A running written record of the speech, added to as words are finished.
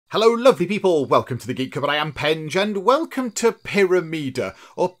Hello lovely people, welcome to the Geek Cupboard. I am Penge and welcome to Pyramida,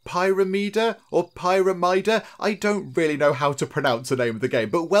 or Pyramida, or Pyramida. I don't really know how to pronounce the name of the game,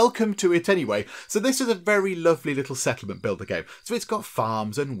 but welcome to it anyway. So this is a very lovely little settlement builder game. So it's got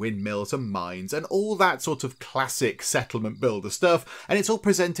farms and windmills and mines and all that sort of classic settlement builder stuff, and it's all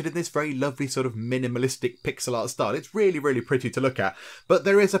presented in this very lovely sort of minimalistic pixel art style. It's really, really pretty to look at, but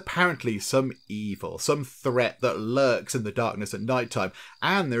there is apparently some evil, some threat that lurks in the darkness at night time,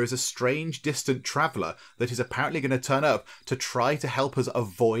 and there is a strange distant traveller that is apparently going to turn up to try to help us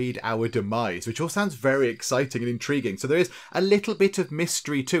avoid our demise, which all sounds very exciting and intriguing. So there is a little bit of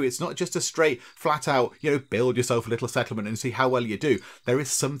mystery too. It's not just a straight flat out, build yourself a little settlement and see how well you do. There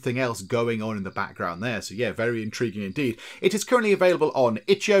is something else going on in the background there. So yeah, very intriguing indeed. It is currently available on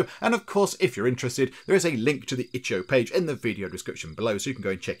itch.io, and of course if you're interested there is a link to the itch.io page in the video description below, so you can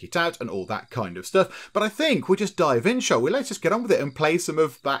go and check it out and all that kind of stuff. But I think we'll just dive in, shall we? Let's just get on with it and play some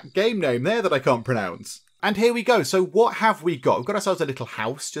of that game name there that I can't pronounce. And here we go. So what have we got? We've got ourselves a little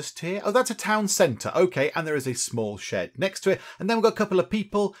house just here. Oh, that's a town centre. Okay, and there is a small shed next to it. And then we've got a couple of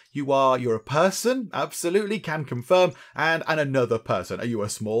people. You're a person. Absolutely, can confirm. And another person. Are you a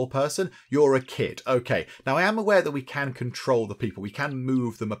small person? You're a kid. Okay. Now, I am aware that we can control the people. We can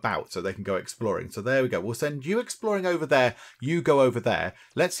move them about so they can go exploring. So there we go. We'll send you exploring over there. You go over there.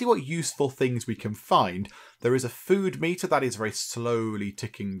 Let's see what useful things we can find. There is a food meter that is very slowly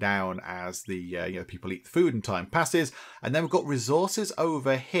ticking down as the people eat the food and time passes. And then we've got resources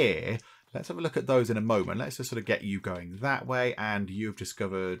over here. Let's have a look at those in a moment. Let's just sort of get you going that way. And you've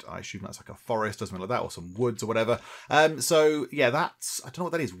discovered, I assume that's like a forest or something like that, or some woods or whatever. So yeah, I don't know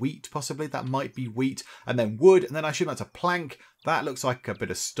what that is. Wheat, possibly. That might be wheat. And then wood. And then I assume that's a plank. That looks like a bit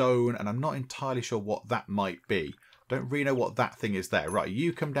of stone. And I'm not entirely sure what that might be. Don't really know what that thing is there. Right,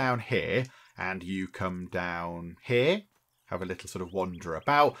 you come down here. And you come down here, have a little sort of wander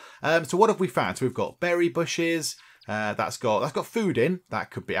about. So what have we found? So we've got berry bushes. That's got food in.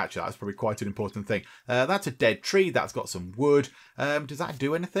 That could be, actually, that's probably quite an important thing. That's a dead tree. That's got some wood. Does that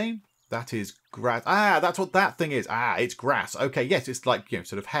do anything? That is grass. Ah, that's what that thing is. Ah, it's grass. Okay, yes, it's like,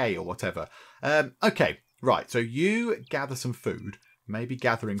 sort of hay or whatever. Okay, right. So you gather some food. Maybe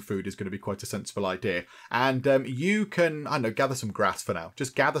gathering food is going to be quite a sensible idea. And you can, I don't know, gather some grass for now.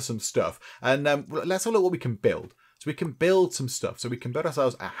 Just gather some stuff. And let's have a look what we can build. So we can build some stuff. So we can build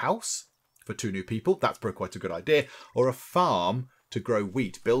ourselves a house for 2 new people. That's probably quite a good idea. Or a farm to grow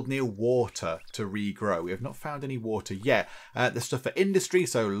wheat. Build near water to regrow. We have not found any water yet. There's stuff for industry.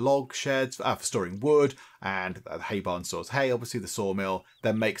 So log sheds for storing wood. And the hay barn stores hay. Obviously the sawmill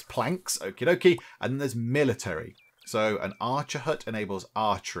then makes planks. Okie dokie. And then there's military. So an archer hut enables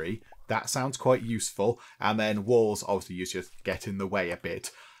archery. That sounds quite useful. And then walls obviously used to get in the way a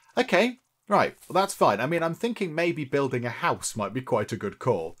bit. Okay, right. Well, that's fine. I mean, I'm thinking maybe building a house might be quite a good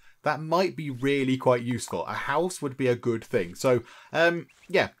call. That might be really quite useful. A house would be a good thing. So,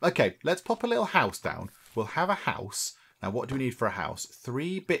 yeah, okay. Let's pop a little house down. We'll have a house. Now, what do we need for a house?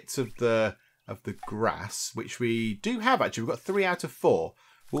 3 bits of the grass, which we do have, actually. We've got 3 out of 4.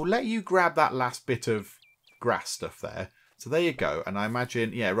 We'll let you grab that last bit of grass stuff there. So there you go. And I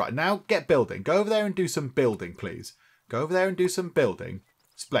imagine, yeah, right. Now get building. Go over there and do some building, please. Go over there and do some building.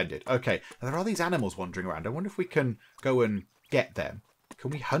 Splendid. Okay. Now, there are these animals wandering around. I wonder if we can go and get them. Can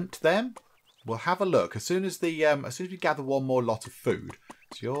we hunt them? We'll have a look as soon as we gather one more lot of food.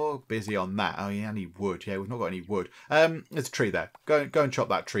 So you're busy on that. Oh yeah, I need wood. Yeah, we've not got any wood. There's a tree there. Go and chop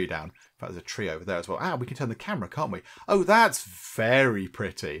that tree down. In fact, there's a tree over there as well. Ah, we can turn the camera, can't we? Oh, that's very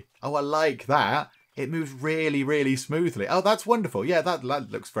pretty. Oh, I like that. It moves really, really smoothly. Oh, that's wonderful. Yeah, that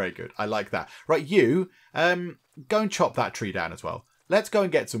looks very good. I like that. Right, you, go and chop that tree down as well. Let's go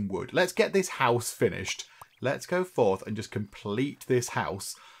and get some wood. Let's get this house finished. Let's go forth and just complete this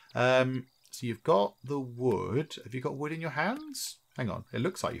house. So you've got the wood. Have you got wood in your hands? Hang on. It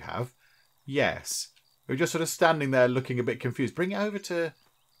looks like you have. Yes. We're just sort of standing there looking a bit confused. Bring it over to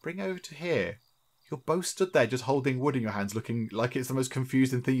here. You're both stood there just holding wood in your hands looking like it's the most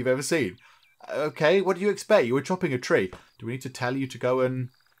confusing thing you've ever seen. Okay, what do you expect? You were chopping a tree. Do we need to tell you to go and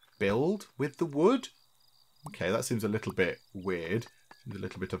build with the wood? Okay, that seems a little bit weird. Seems a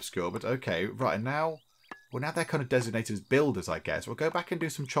little bit obscure, but okay. Right, now... Well, now they're kind of designated as builders, I guess. We'll go back and do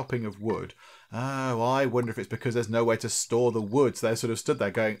some chopping of wood. Oh, I wonder if it's because there's nowhere to store the wood. So they're sort of stood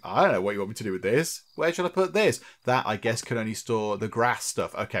there going, I don't know what you want me to do with this. Where shall I put this? That, I guess, can only store the grass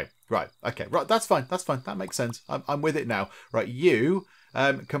stuff. Okay, right. Okay, right. That's fine. That's fine. That makes sense. I'm with it now. Right, you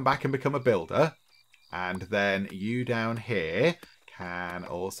come back and become a builder. And then you down here can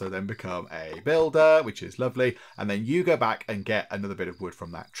also then become a builder, which is lovely. And then you go back and get another bit of wood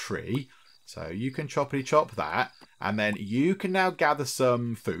from that tree. So you can choppity chop that. And then you can now gather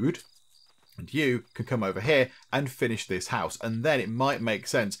some food. And you can come over here and finish this house. And then it might make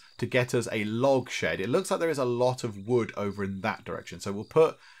sense to get us a log shed. It looks like there is a lot of wood over in that direction. So we'll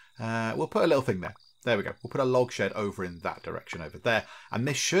put a little thing there. There we go. We'll put a log shed over in that direction over there. And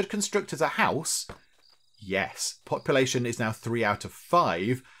this should construct as a house. Yes. Population is now 3 out of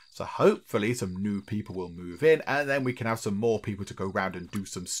 5. So hopefully some new people will move in. And then we can have some more people to go around and do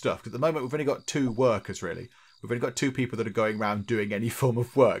some stuff. Because at the moment we've only got 2 workers really. We've only got 2 people that are going around doing any form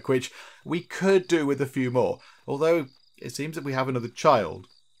of work. Which we could do with a few more. Although it seems that we have another child.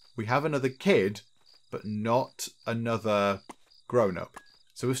 We have another kid. But not another grown-up.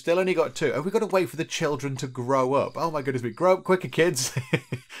 So we've still only got 2. Have we got to wait for the children to grow up? Oh my goodness me. Grow up quicker, kids.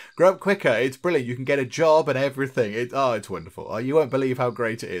 Grow up quicker. It's brilliant. You can get a job and everything. It's wonderful. Oh, you won't believe how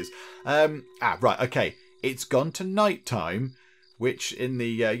great it is. Right. Okay. It's gone to night time, which in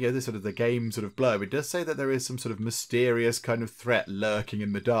the, this sort of the game sort of blurb, it does say that there is some sort of mysterious kind of threat lurking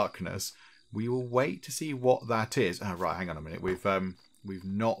in the darkness. We will wait to see what that is. Right. Hang on a minute. We've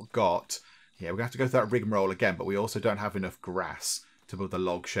not got, we're going to have to go through that rigmarole again, but we also don't have enough grass to build the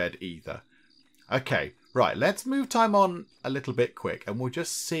log shed either. Okay, right, let's move time on a little bit quick and we'll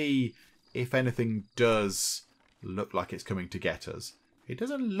just see if anything does look like it's coming to get us. It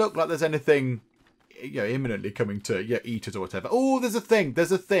doesn't look like there's anything imminently coming to eat us or whatever. Oh, there's a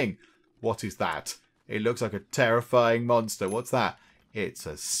thing. What is that? It looks like a terrifying monster. What's that? It's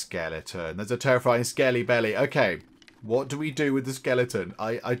a skeleton. There's a terrifying scaly belly. Okay. What do we do with the skeleton?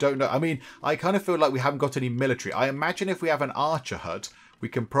 I don't know. I mean, I kind of feel like we haven't got any military. I imagine if we have an archer hut, we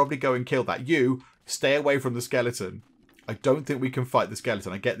can probably go and kill that. You, stay away from the skeleton. I don't think we can fight the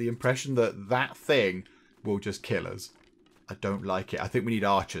skeleton. I get the impression that that thing will just kill us. I don't like it. I think we need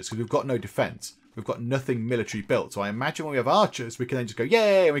archers because we've got no defense. We've got nothing military built. So I imagine when we have archers, we can then just go,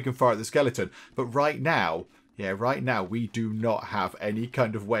 yay, and we can fire at the skeleton. But right now, we do not have any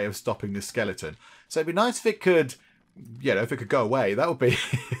kind of way of stopping the skeleton. So it'd be nice if it could... if it could go away, that would be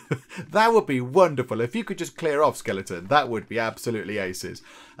that would be wonderful. If you could just clear off, skeleton, that would be absolutely aces.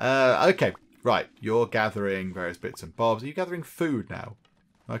 Okay, right. You're gathering various bits and bobs. Are you gathering food now?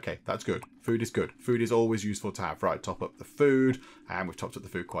 Okay, that's good. Food is good. Food is always useful to have. Right, top up the food. And we've topped up the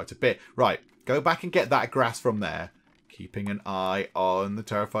food quite a bit. Right, go back and get that grass from there. Keeping an eye on the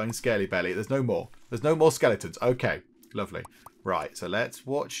terrifying scaly belly. There's no more. There's no more skeletons. Okay, lovely. Right, so let's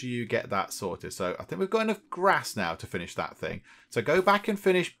watch you get that sorted. So I think we've got enough grass now to finish that thing. So go back and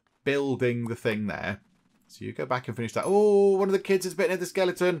finish building the thing there. So you go back and finish that. Oh, one of the kids is bitten at the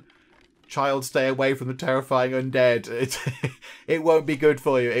skeleton. Child, stay away from the terrifying undead. It won't be good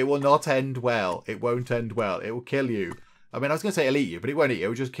for you. It will not end well. It won't end well. It will kill you. I mean, I was going to say it'll eat you, but it won't eat you. It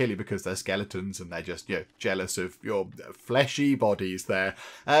will just kill you because they're skeletons and they're just, jealous of your fleshy bodies there.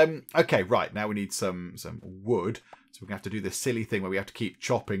 Okay, right. Now we need some wood. So we're going to have to do this silly thing where we have to keep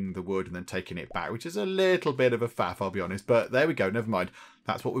chopping the wood and then taking it back, which is a little bit of a faff, I'll be honest. But there we go. Never mind.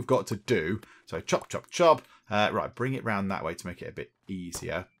 That's what we've got to do. So chop, chop, chop. Right, bring it round that way to make it a bit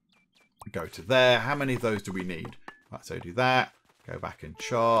easier. Go to there. How many of those do we need? Right, so do that. Go back and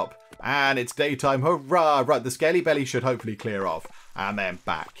chop. And it's daytime. Hurrah! Right, the scaly belly should hopefully clear off. And then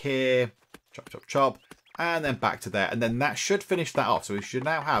back here. Chop, chop, chop. And then back to there. And then that should finish that off. So we should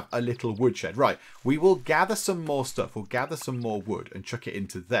now have a little woodshed. Right. We will gather some more stuff. We'll gather some more wood and chuck it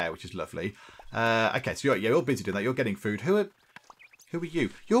into there, which is lovely. Okay, so you're busy doing that. You're getting food. Who are you?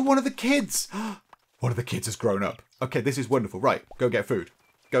 You're one of the kids. One of the kids has grown up. Okay, this is wonderful. Right. Go get food.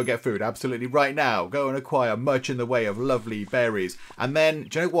 Go get food. Absolutely right now. Go and acquire much in the way of lovely berries. And then,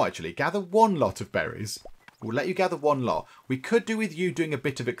 do you know what, actually? Gather one lot of berries. We'll let you gather one lot. We could do with you doing a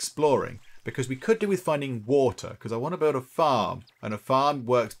bit of exploring. Because we could do with finding water. Because I want to build a farm. And a farm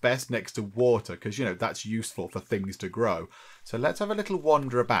works best next to water. Because, that's useful for things to grow. So let's have a little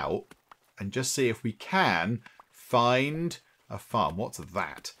wander about. And just see if we can find a farm. What's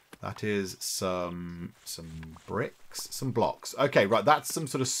that? That is some bricks. Some blocks. Okay, right. That's some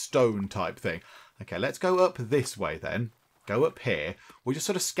sort of stone type thing. Okay, let's go up this way then. Go up here. We'll just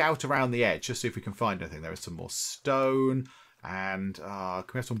sort of scout around the edge. Just see if we can find anything. There is some more stone. And can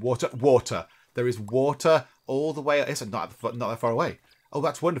we have some water? Water. There is water all the way. It's not that far away. Oh,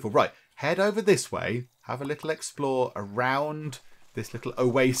 that's wonderful. Right. Head over this way. Have a little explore around this little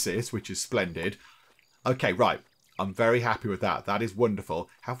oasis, which is splendid. Okay, right. I'm very happy with that. That is wonderful.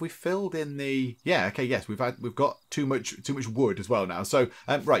 Have we filled in the... Yeah, okay, yes. We've got too much wood as well now. So,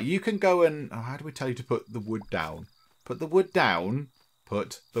 right, you can go and... how do we tell you to put the wood down? Put the wood down.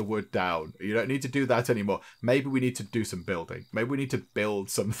 Put the wood down. You don't need to do that anymore. Maybe we need to do some building. Maybe we need to build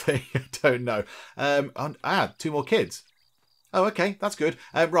something. I don't know. 2 more kids. Oh, okay, that's good.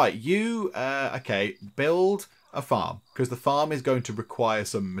 Right, you, okay, build a farm, because the farm is going to require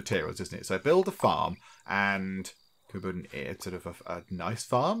some materials, isn't it? So build a farm, and can we build sort of a nice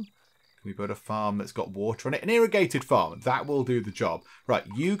farm? Can we build a farm that's got water on it? An irrigated farm, that will do the job. Right,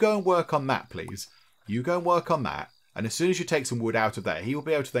 you go and work on that, please. You go and work on that, and as soon as you take some wood out of there, he will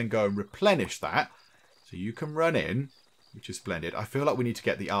be able to then go and replenish that. So you can run in, which is splendid. I feel like we need to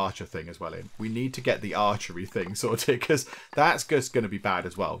get the archer thing as well in. We need to get the archery thing sorted, because that's just going to be bad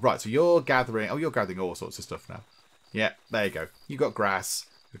as well. Right, so you're gathering... Oh, you're gathering all sorts of stuff now. Yeah, there you go. You got grass.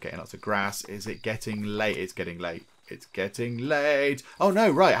 We're getting lots of grass. Is it getting late? It's getting late. It's getting late. Oh,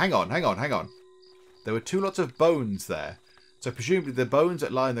 no, right. Hang on. There were 2 lots of bones there. So presumably the bones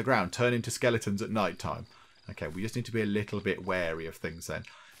that lie on the ground turn into skeletons at night time. Okay, we just need to be a little bit wary of things then.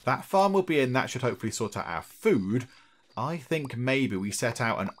 That farm will be in. That should hopefully sort out our food. I think maybe we set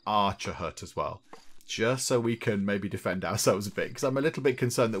out an archer hut as well. Just so we can maybe defend ourselves a bit. Because I'm a little bit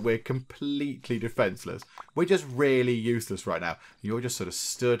concerned that we're completely defenseless. We're just really useless right now. You're just sort of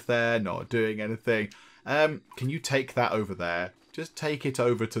stood there, not doing anything. Can you take that over there? Just take it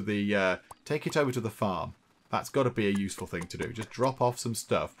over to the farm. That's got to be a useful thing to do. Just drop off some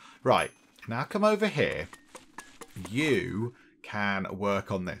stuff. Right. Now come over here. You can work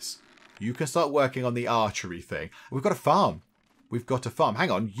on this. You can start working on the archery thing. We've got a farm. We've got a farm.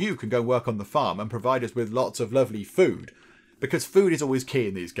 Hang on. You can go work on the farm and provide us with lots of lovely food. Because food is always key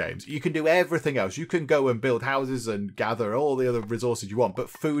in these games. You can do everything else. You can go and build houses and gather all the other resources you want. But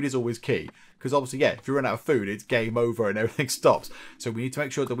food is always key. Because obviously, yeah, if you run out of food, it's game over and everything stops. So we need to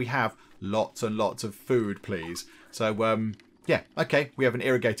make sure that we have lots and lots of food, please. So, yeah, okay. We have an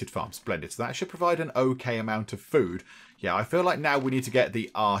irrigated farm. Splendid. So that should provide an okay amount of food. Yeah, I feel like now we need to get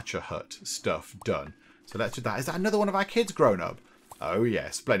the archer hut stuff done. So let's do that. Is that another one of our kids grown up? Oh, yeah.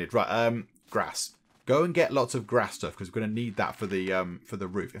 Splendid. Right, grass. Go and get lots of grass stuff, because we're going to need that for the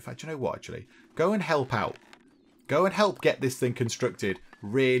roof. In fact, do you know what, actually? Go and help out. Go and help get this thing constructed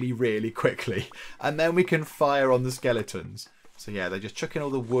really, really quickly. And then we can fire on the skeletons. So, yeah, they're just chucking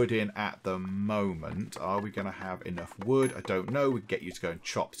all the wood in at the moment. Are we going to have enough wood? I don't know. We can get you to go and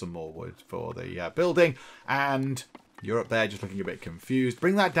chop some more wood for the building. And you're up there just looking a bit confused.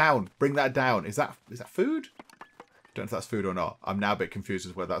 Bring that down. Bring that down. Is that food? Don't know if that's food or not. I'm now a bit confused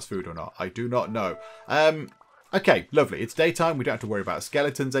as to whether that's food or not. I do not know. Okay, lovely. It's daytime. We don't have to worry about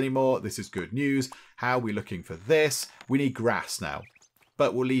skeletons anymore. This is good news. How are we looking for this? We need grass now.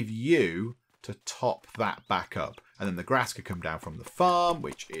 But we'll leave you to top that back up. And then the grass could come down from the farm,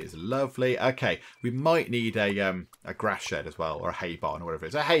 which is lovely. Okay, we might need a grass shed as well, or a hay barn, or whatever it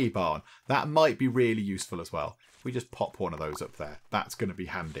is. A hay barn. That might be really useful as well. We just pop one of those up there. That's going to be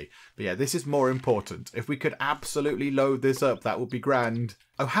handy. But yeah, this is more important. If we could absolutely load this up, that would be grand.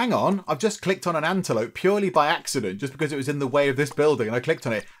 Oh, hang on. I've just clicked on an antelope purely by accident, just because it was in the way of this building. And I clicked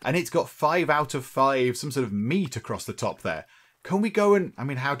on it, and it's got 5 out of 5, some sort of meat across the top there. Can we go and... I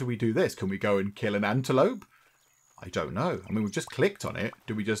mean, how do we do this? Can we go and kill an antelope? I don't know. I mean, we've just clicked on it.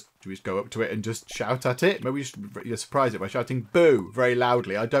 Do we just go up to it and just shout at it? Maybe we should surprise it by shouting boo very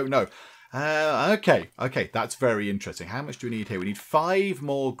loudly. I don't know. Okay, that's very interesting. How much do we need here? We need 5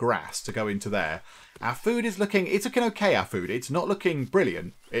 more grass to go into there. Our food is looking... It's looking okay, our food. It's not looking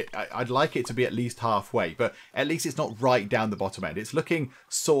brilliant. I'd like it to be at least halfway, but at least it's not right down the bottom end. It's looking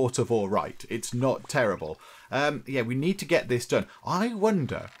sort of all right. It's not terrible. Yeah, we need to get this done. I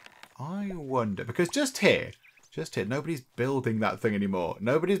wonder, because just here, nobody's building that thing anymore.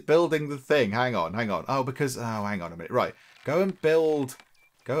 Nobody's building the thing. Hang on. Oh, hang on a minute. Right, go and build...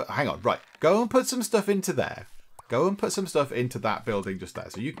 hang on, right. Go and put some stuff into there. Go and put some stuff into that building just there.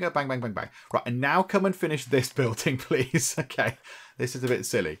 So you can go bang, bang, bang, bang. Right, and now come and finish this building, please. Okay, this is a bit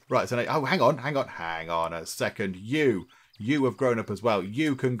silly. Right, so now, oh, hang on a second. You have grown up as well.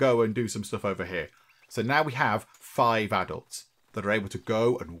 You can go and do some stuff over here. So now we have 5 adults that are able to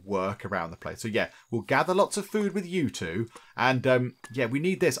go and work around the place. So yeah, we'll gather lots of food with you two. And yeah, we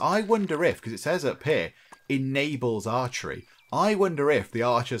need this. I wonder if, because it says up here, enables archery. I wonder if the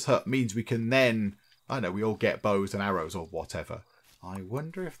archer's hut means we can then, I don't know, we all get bows and arrows or whatever. I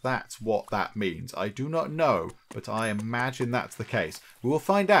wonder if that's what that means. I do not know, but I imagine that's the case. We will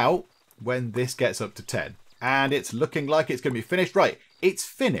find out when this gets up to 10. And it's looking like it's going to be finished. Right, it's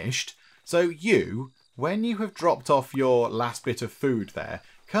finished. So you, when you have dropped off your last bit of food there,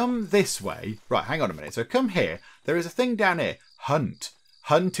 come this way. Right, hang on a minute. So come here. There is a thing down here. Hunt.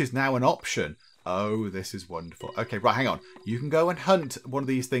 Hunt is now an option. Oh, this is wonderful. Okay, right, hang on. You can go and hunt one of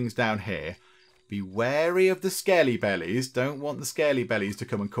these things down here. Be wary of the scaly bellies. Don't want the scaly bellies to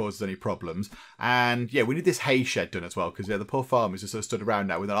come and cause us any problems. And yeah, we need this hay shed done as well, because yeah, the poor farmers just sort of stood around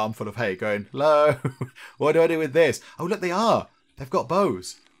now with an armful of hay going, hello, what do I do with this? Oh, look, they are. They've got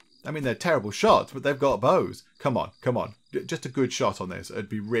bows. I mean, they're terrible shots, but they've got bows. Come on, come on. Just a good shot on this. It'd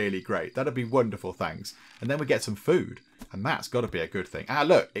be really great. That'd be wonderful, thanks. And then we get some food. And that's got to be a good thing. Ah,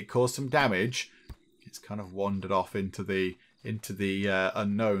 look, it caused some damage. It's kind of wandered off into the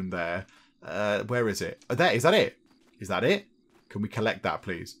unknown there. Where is it? Oh, there. Is that it? Is that it? Can we collect that,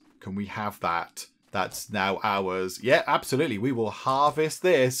 please? Can we have that? That's now ours. Yeah, absolutely. We will harvest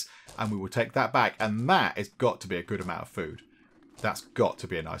this and we will take that back. And that has got to be a good amount of food. That's got to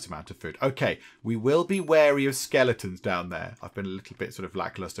be a nice amount of food. Okay, we will be wary of skeletons down there. I've been a little bit sort of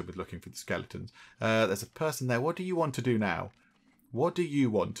lackluster with looking for the skeletons. There's a person there. What do you want to do now? What do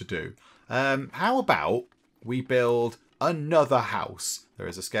you want to do? How about we build another house? There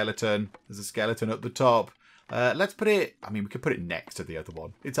is a skeleton. There's a skeleton up the top. Let's put it... I mean, we could put it next to the other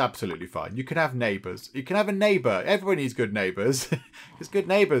one. It's absolutely fine. You can have neighbours. You can have a neighbour. Everyone needs good neighbours. Because good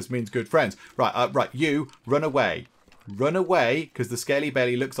neighbours means good friends. Right, right. You, run away. Run away, because the scaly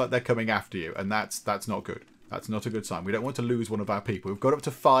belly looks like they're coming after you, and that's not good. That's not a good sign. We don't want to lose one of our people. We've got up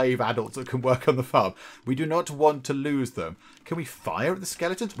to 5 adults that can work on the farm. We do not want to lose them. Can we fire at the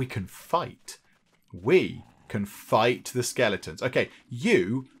skeletons? We can fight. We can fight the skeletons. Okay,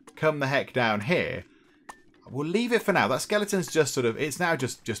 you come the heck down here. We'll leave it for now. That skeleton's just sort of... It's now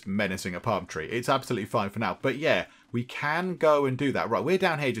just menacing a palm tree. It's absolutely fine for now. But yeah, we can go and do that. Right, we're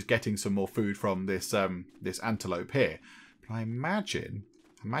down here just getting some more food from this this antelope here. But I imagine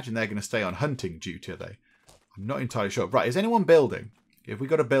they're going to stay on hunting duty, are they? I'm not entirely sure. Right, is anyone building? If we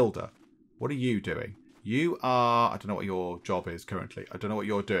got a builder, what are you doing? You are... I don't know what your job is currently. I don't know what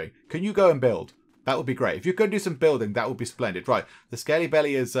you're doing. Can you go and build? That would be great. If you could do some building, that would be splendid. Right, the scaly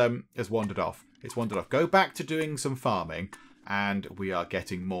belly has wandered off. It's wandered off. Go back to doing some farming. And we are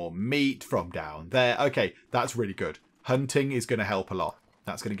getting more meat from down there. Okay, that's really good. Hunting is going to help a lot.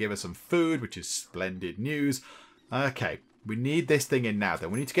 That's going to give us some food, which is splendid news. Okay, we need this thing in now,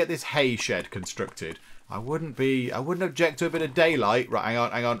 then. We need to get this hay shed constructed. I wouldn't object to a bit of daylight. Right,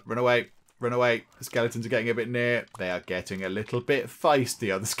 hang on. Run away. Run away. The skeletons are getting a bit near. They are getting a little bit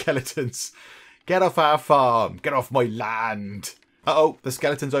feisty, are the skeletons. Get off our farm. Get off my land. Uh-oh, the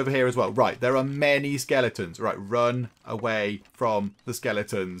skeleton's over here as well. Right, there are many skeletons. Right, run away from the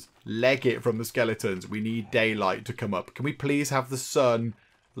skeletons. Leg it from the skeletons. We need daylight to come up. Can we please have the sun?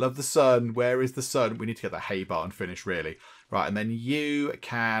 Love the sun. Where is the sun? We need to get the hay barn finished, really. Right, and then you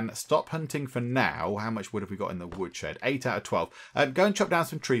can stop hunting for now. How much wood have we got in the woodshed? 8 out of 12. Go and chop down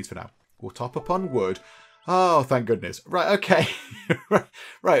some trees for now. We'll top up on wood. Oh, thank goodness. Right, okay.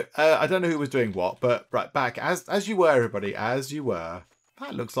 right, I don't know who was doing what, but right, back. As you were, everybody, as you were.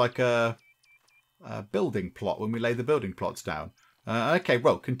 That looks like a building plot when we lay the building plots down. Okay,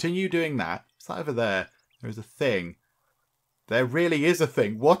 well, continue doing that. What's that over there? There's a thing. There really is a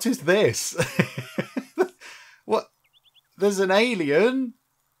thing. What is this? What? There's an alien?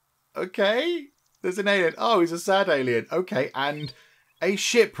 Okay. There's an alien. Oh, he's a sad alien. Okay, and a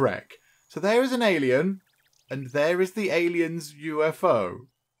shipwreck. So there is an alien. And there is the alien's UFO.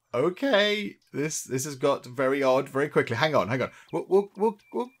 Okay, this has got very odd very quickly. Hang on. We'll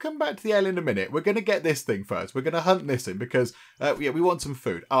come back to the alien in a minute. We're going to get this thing first. We're going to hunt this in because yeah, we want some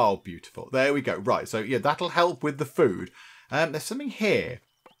food. Oh, beautiful. There we go. Right, so yeah, that'll help with the food. There's something here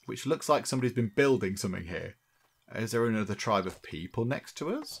which looks like somebody's been building something here. Is there another tribe of people next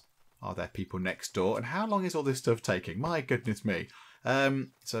to us? Are there people next door? And how long is all this stuff taking? My goodness me.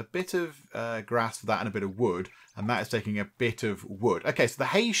 So a bit of grass for that and a bit of wood, and that is taking a bit of wood. Okay, so the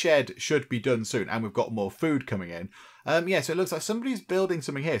hay shed should be done soon, and we've got more food coming in. Yeah, so it looks like somebody's building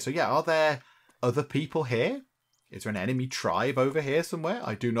something here. So yeah, are there other people here? Is there an enemy tribe over here somewhere?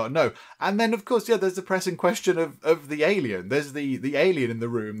 I do not know. And then, of course, yeah, there's the pressing question of the alien. There's the alien in the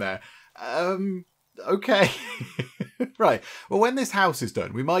room there. Okay. Right. Well, when this house is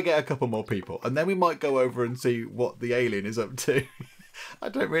done, we might get a couple more people, and then we might go over and see what the alien is up to. I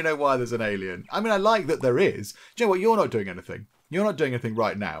don't really know why there's an alien. I mean, I like that there is. Do you know what? You're not doing anything. You're not doing anything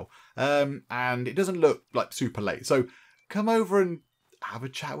right now. And it doesn't look like super late. So come over and have a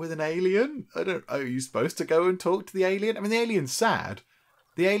chat with an alien. Are you supposed to go and talk to the alien? I mean, the alien's sad.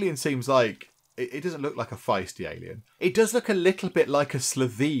 The alien seems like... It doesn't look like a feisty alien. It does look a little bit like a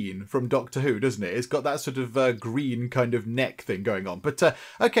Slovene from Doctor Who, doesn't it? It's got that sort of green kind of neck thing going on. But,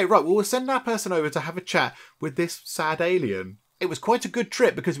 okay, right, well, we'll send our person over to have a chat with this sad alien. It was quite a good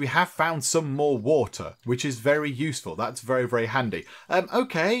trip because we have found some more water, which is very useful. That's very, very handy.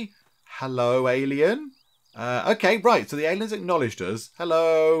 Okay. Hello, alien. Okay, right, so the alien's acknowledged us.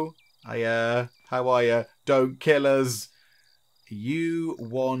 Hello. How are you? Don't kill us. You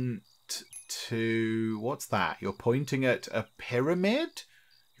want to... What's that? You're pointing at a pyramid?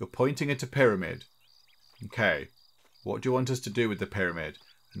 You're pointing at a pyramid. Okay. What do you want us to do with the pyramid?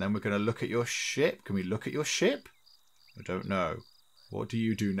 And then we're going to look at your ship. Can we look at your ship? I don't know. What do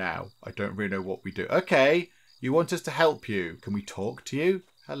you do now? I don't really know what we do. Okay. You want us to help you. Can we talk to you?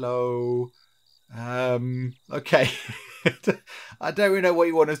 Hello. Okay. I don't really know what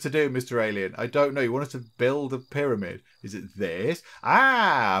you want us to do, Mr. Alien. I don't know. You want us to build a pyramid. Is it this?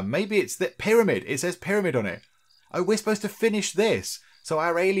 Ah, maybe it's the pyramid. It says pyramid on it. Oh, we're supposed to finish this so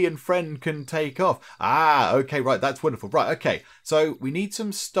our alien friend can take off. Ah, okay, right. That's wonderful. Right, okay. So we need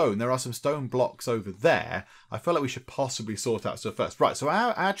some stone. There are some stone blocks over there. I feel like we should possibly sort out stuff first. Right, so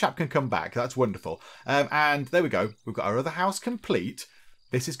our chap can come back. That's wonderful. And there we go. We've got our other house complete.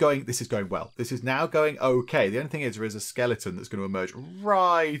 This is going well. This is now going okay. The only thing is there is a skeleton that's going to emerge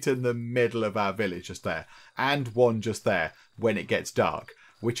right in the middle of our village just there. And one just there when it gets dark,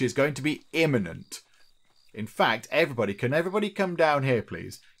 which is going to be imminent. In fact, can everybody come down here,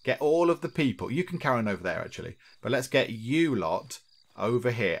 please? Get all of the people. You can carry on over there, actually. But let's get you lot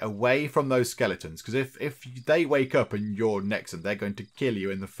over here, away from those skeletons. Because if they wake up and you're next to them, they're going to kill you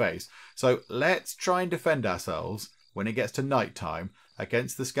in the face. So let's try and defend ourselves when it gets to night time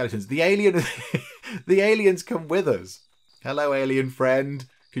against the skeletons. The aliens come with us. Hello, alien friend.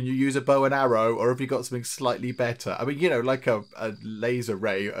 Can you use a bow and arrow, or have you got something slightly better? I mean, you know, like a laser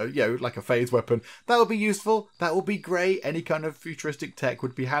ray, you know, like a phase weapon. That would be useful. That would be great. Any kind of futuristic tech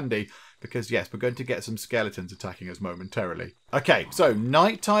would be handy. Because, yes, we're going to get some skeletons attacking us momentarily. Okay, so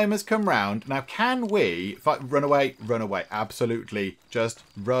nighttime has come round. Now, can we... Run away. Run away. Absolutely. Just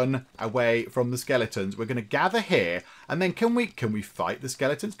run away from the skeletons. We're going to gather here. And then can we fight the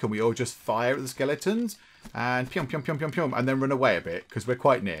skeletons? Can we all just fire at the skeletons? And pyum, pyum, pyum, pyum, pyum. And then run away a bit. Because we're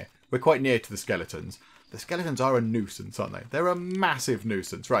quite near. We're quite near to the skeletons. The skeletons are a nuisance, aren't they? They're a massive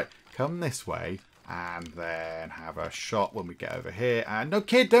nuisance. Right, come this way. And then have a shot when we get over here. And no,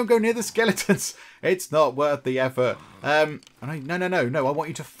 kid, don't go near the skeletons. It's not worth the effort. No. I want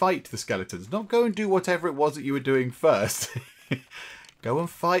you to fight the skeletons. Not go and do whatever it was that you were doing first. Go and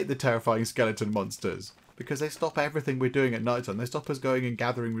fight the terrifying skeleton monsters. Because they stop everything we're doing at night time. They stop us going and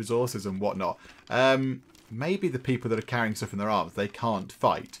gathering resources and whatnot. Maybe the people that are carrying stuff in their arms, they can't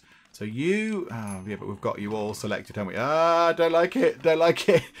fight. So you... Oh, yeah, but we've got you all selected, haven't we? Ah, don't like it. Don't like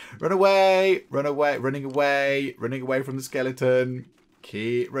it. Run away. Run away. Running away. Running away from the skeleton.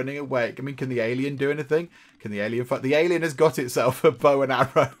 Keep running away. I mean, can the alien do anything? Can the alien fight? The alien has got itself a bow and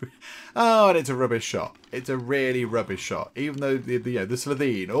arrow. Oh, and it's a rubbish shot. It's a really rubbish shot. Even though the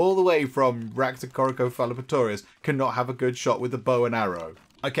Slovene, all the way from Raxacoricophalopatorius, cannot have a good shot with the bow and arrow.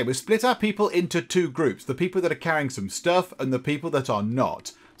 Okay, we've split our people into two groups. The people that are carrying some stuff and the people that are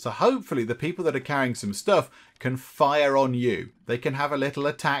not. So hopefully the people that are carrying some stuff can fire on you. They can have a little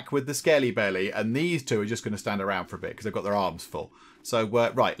attack with the scaly belly, and these two are just going to stand around for a bit because they've got their arms full. So,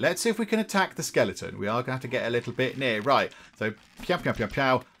 right, let's see if we can attack the skeleton. We are going to have to get a little bit near. Right, so, pow, pow, pow,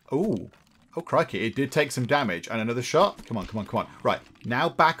 pow. Ooh. Oh, crikey, it did take some damage. And another shot. Come on, come on, come on. Right, now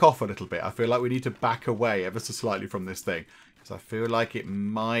back off a little bit. I feel like we need to back away ever so slightly from this thing. Because I feel like it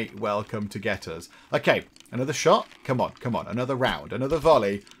might well come to get us. Okay, another shot. Come on, come on. Another round, another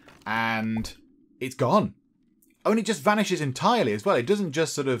volley. And it's gone. Oh, and it just vanishes entirely as well. It doesn't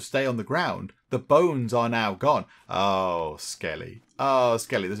just sort of stay on the ground. The bones are now gone. Oh, Skelly. Oh,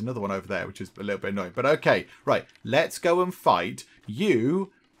 Skelly. There's another one over there, which is a little bit annoying. But okay, right. Let's go and fight.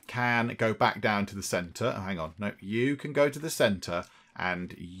 You can go back down to the centre. Oh, hang on. No, you can go to the centre.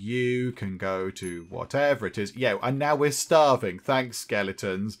 And you can go to whatever it is. Yeah, and now we're starving. Thanks,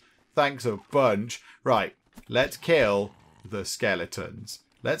 skeletons. Thanks a bunch. Right, let's kill the skeletons.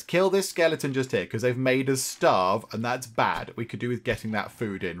 Let's kill this skeleton just here, because they've made us starve, and that's bad. We could do with getting that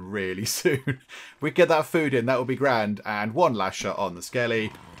food in really soon. If we get that food in, that would be grand. And one last shot on the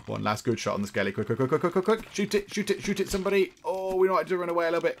skelly. One last good shot on the skelly. Quick, quick, quick, quick, quick, quick, quick. Shoot it, shoot it, shoot it, somebody. Oh, we might have to run away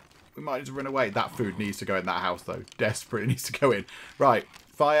a little bit. We might have to run away. That food needs to go in that house, though. Desperately needs to go in. Right.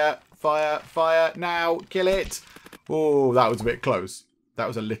 Fire, fire, fire. Now, kill it. Oh, that was a bit close. That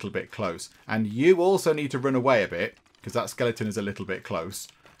was a little bit close. And you also need to run away a bit, because that skeleton is a little bit close.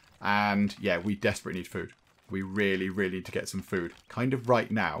 And, yeah, we desperately need food. We really, really need to get some food. Kind of right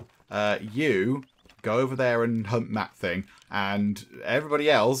now. You go over there and hunt that thing. And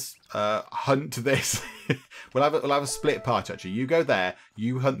everybody else, hunt this. We'll have a split party, actually. You go there.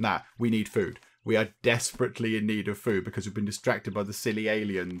 You hunt that. We need food. We are desperately in need of food because we've been distracted by the silly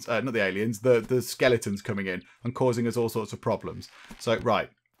aliens. Not the aliens. The skeletons coming in and causing us all sorts of problems. So, right.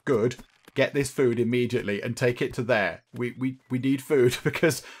 Good. Get this food immediately and take it to there. We need food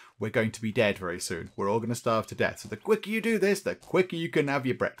because we're going to be dead very soon. We're all going to starve to death. So the quicker you do this, the quicker you can have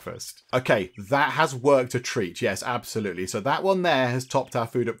your breakfast. Okay, that has worked a treat. Yes, absolutely. So that one there has topped our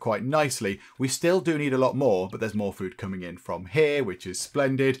food up quite nicely. We still do need a lot more, but there's more food coming in from here, which is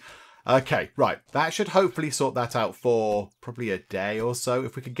splendid. Okay, right. That should hopefully sort that out for probably a day or so.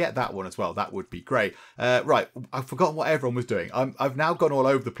 If we could get that one as well, that would be great. Right, I've forgotten what everyone was doing. I've now gone all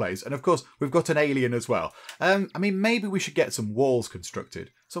over the place. And of course, we've got an alien as well. I mean, maybe we should get some walls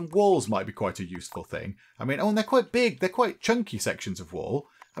constructed. Some walls might be quite a useful thing. I mean, oh, and they're quite big. They're quite chunky sections of wall.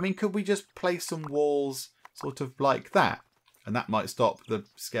 I mean, could we just place some walls sort of like that? And that might stop the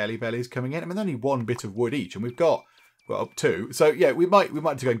scaly bellies coming in. I mean, only one bit of wood each, and we've got... well, up to. So yeah, we might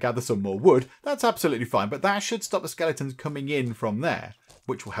have to go and gather some more wood. That's absolutely fine, but that should stop the skeletons coming in from there,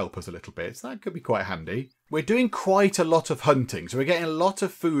 which will help us a little bit. So that could be quite handy. We're doing quite a lot of hunting, so we're getting a lot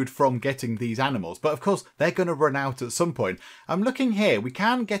of food from getting these animals. But of course, they're going to run out at some point. I'm looking here. We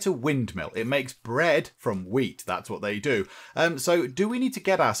can get a windmill. It makes bread from wheat. That's what they do. So do we need to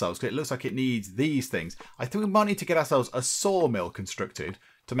get ourselves, because it looks like it needs these things. I think we might need to get ourselves a sawmill constructed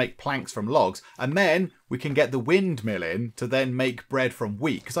to make planks from logs, and then we can get the windmill in to then make bread from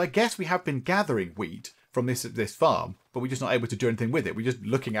wheat, because I guess we have been gathering wheat from this farm, but we're just not able to do anything with it. We're just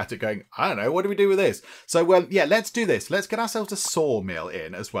looking at it going, I don't know, what do we do with this? So yeah, let's do this. Let's get ourselves a sawmill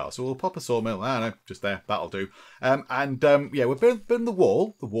in as well. So we'll pop a sawmill, I don't know, just there, that'll do. Yeah, we're building the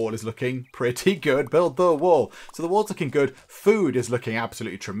wall. The wall is looking pretty good. Build the wall. So the wall's looking good. Food is looking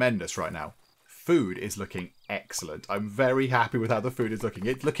absolutely tremendous right now. Food is looking excellent. I'm very happy with how the food is looking.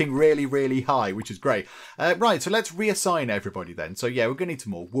 It's looking really, really high, which is great. Right, so let's reassign everybody then. So yeah, we're going to need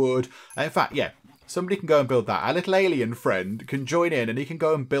some more wood. In fact, yeah, somebody can go and build that. Our little alien friend can join in and he can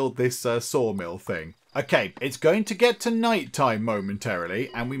go and build this sawmill thing. Okay, it's going to get to night time momentarily,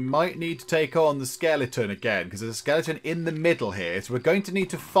 and we might need to take on the skeleton again, because there's a skeleton in the middle here. So we're going to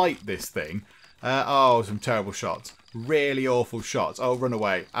need to fight this thing. Oh, some terrible shots. Really awful shots. Oh, run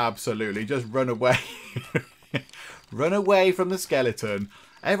away. Absolutely. Just run away. Run away from the skeleton.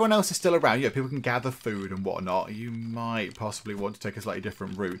 Everyone else is still around. Yeah, people can gather food and whatnot. You might possibly want to take a slightly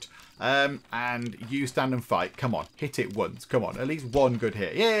different route. And you stand and fight. Come on. Hit it once. Come on. At least one good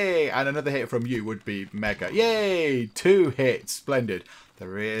hit. Yay! And another hit from you would be mega. Yay! 2 hits. Splendid.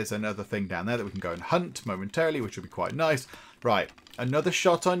 There is another thing down there that we can go and hunt momentarily, which will be quite nice. Right. Another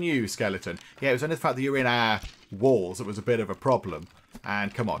shot on you, skeleton. Yeah, it was only the fact that you're in our walls that was a bit of a problem.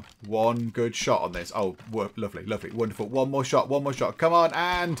 And come on. One good shot on this. Oh, lovely, lovely, wonderful. One more shot, one more shot. Come on,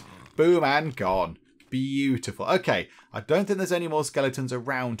 and boom, and gone. Beautiful. Okay, I don't think there's any more skeletons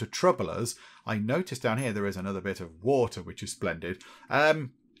around to trouble us. I noticed down here there is another bit of water, which is splendid.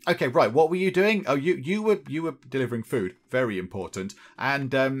 Okay, right. What were you doing? Oh, you were delivering food. Very important.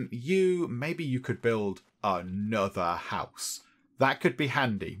 And maybe you could build another house. That could be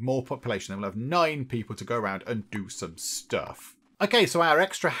handy. More population. Then we'll have 9 people to go around and do some stuff. Okay, so our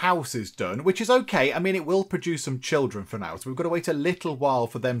extra house is done, which is okay. I mean, it will produce some children for now, so we've got to wait a little while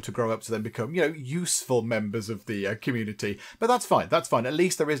for them to grow up to then become, you know, useful members of the community. But that's fine, that's fine. At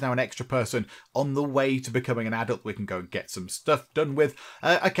least there is now an extra person on the way to becoming an adult we can go and get some stuff done with.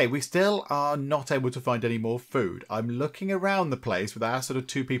 Okay, we still are not able to find any more food. I'm looking around the place with our sort of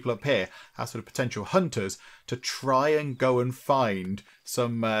 2 people up here, our sort of potential hunters, to try and go and find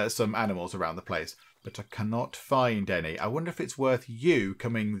some animals around the place. But I cannot find any. I wonder if it's worth you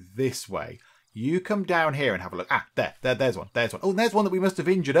coming this way. You come down here and have a look. Ah, there's one. There's one. Oh, and there's one that we must have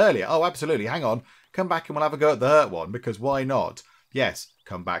injured earlier. Oh, absolutely. Hang on. Come back and we'll have a go at the hurt one, because why not? Yes,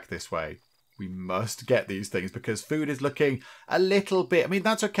 come back this way. We must get these things because food is looking a little bit... I mean,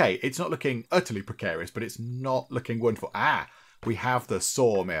 that's okay. It's not looking utterly precarious, but it's not looking wonderful. Ah, we have the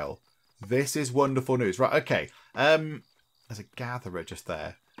sawmill. This is wonderful news. Right, okay. There's a gatherer just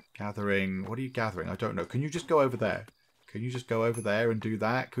there. Gathering. What are you gathering? I don't know. Can you just go over there? Can you just go over there and do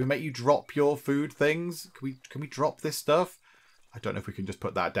that? Can we make you drop your food things? Can we drop this stuff? I don't know if we can just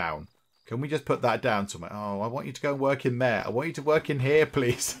put that down. Can we just put that down somewhere? Oh, I want you to go and work in there. I want you to work in here,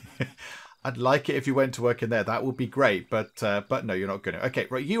 please. I'd like it if you went to work in there. That would be great. But no, you're not going to. Okay,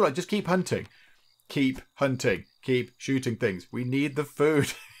 right. You just keep hunting. Keep hunting. Keep shooting things. We need the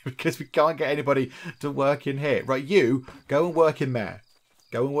food because we can't get anybody to work in here. Right, you go and work in there.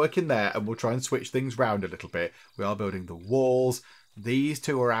 Go and work in there and we'll try and switch things round a little bit. We are building the walls. These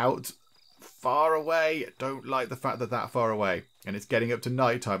 2 are out far away. Don't like the fact that that far away. And it's getting up to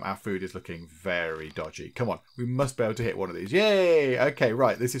night time. Our food is looking very dodgy. Come on. We must be able to hit one of these. Yay! Okay,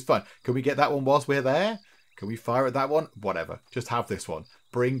 right. This is fun. Can we get that one whilst we're there? Can we fire at that one? Whatever. Just have this one.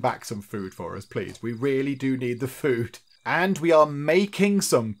 Bring back some food for us, please. We really do need the food. And we are making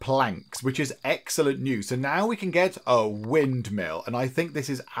some planks, which is excellent news. So now we can get a windmill. And I think this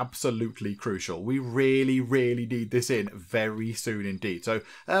is absolutely crucial. We really, really need this in very soon indeed. So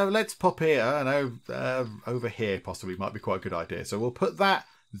let's pop here. I don't know, over here possibly might be quite a good idea. So we'll put that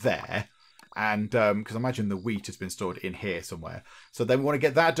there. And because I imagine the wheat has been stored in here somewhere. So then we want to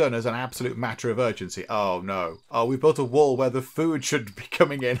get that done as an absolute matter of urgency. Oh, no. Oh, we built a wall where the food should be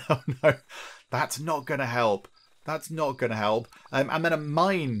coming in. Oh, no. That's not going to help. That's not going to help. And then a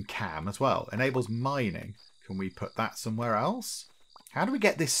mine cam as well. Enables mining. Can we put that somewhere else? How do we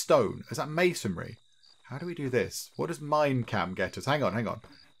get this stone? Is that masonry? How do we do this? What does mine cam get us? Hang on, hang on.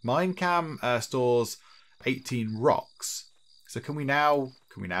 Mine cam stores 18 rocks. So can we now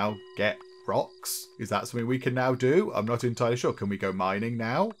get rocks? Is that something we can now do? I'm not entirely sure. Can we go mining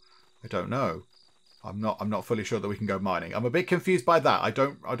now? I don't know. I'm not fully sure that we can go mining. I'm a bit confused by that. I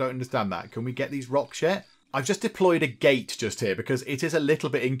don't understand that. Can we get these rocks yet? I've just deployed a gate just here because it is a little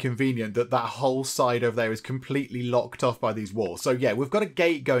bit inconvenient that that whole side over there is completely locked off by these walls. So yeah, we've got a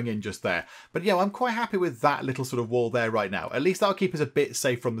gate going in just there. But yeah, I'm quite happy with that little sort of wall there right now. At least that'll keep us a bit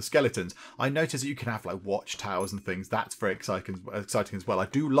safe from the skeletons. I noticed that you can have like watchtowers and things. That's very exciting as well. I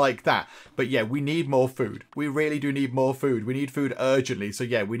do like that. But yeah, we need more food. We really do need more food. We need food urgently. So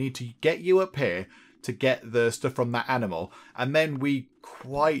yeah, we need to get you up here to get the stuff from that animal. And then we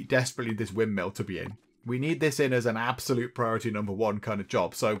quite desperately need this windmill to be in. We need this in as an absolute priority #1 kind of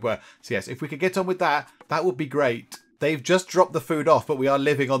job. So yes, if we could get on with that, that would be great. They've just dropped the food off, but we are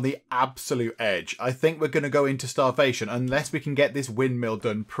living on the absolute edge. I think we're going to go into starvation unless we can get this windmill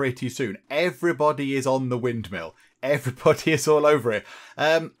done pretty soon. Everybody is on the windmill. Everybody is all over it.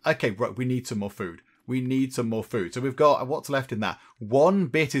 Okay, right, we need some more food. We need some more food. So we've got, what's left in that? 1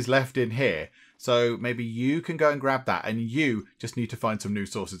 bit is left in here. So maybe you can go and grab that, and you just need to find some new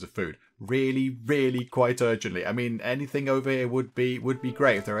sources of food. Really, really quite urgently. I mean, anything over here would be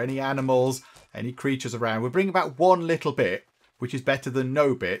great. If there are any animals, any creatures around, we're bringing back 1 little bit, which is better than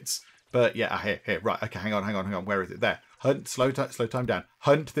no bits. But yeah, here, right. Okay, hang on. Where is it? There. Hunt, slow time down.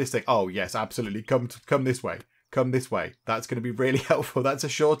 Hunt this thing. Oh yes, absolutely. Come this way. Come this way. That's going to be really helpful. That's a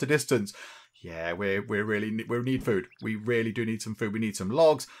shorter distance. Yeah, we need food. We really do need some food. We need some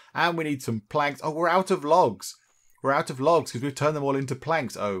logs and we need some planks. Oh, we're out of logs. We're out of logs because we've turned them all into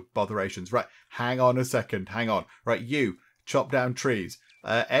planks. Oh, botherations. Right, hang on a second. Hang on. Right, you chop down trees.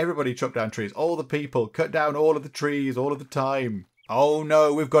 Everybody chop down trees. All the people cut down all of the trees all of the time. Oh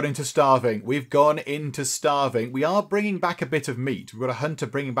no, we've got into starving. We've gone into starving. We are bringing back a bit of meat. We've got a hunter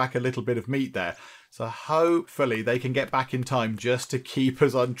bringing back a little bit of meat there. So hopefully they can get back in time just to keep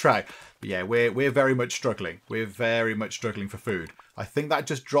us on track. But yeah, we're very much struggling. We're very much struggling for food. I think that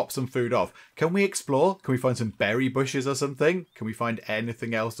just dropped some food off. Can we explore? Can we find some berry bushes or something? Can we find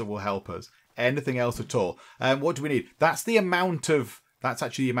anything else that will help us? Anything else at all? What do we need? That's actually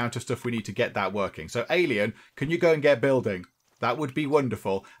the amount of stuff we need to get that working. So alien, can you go and get building? That would be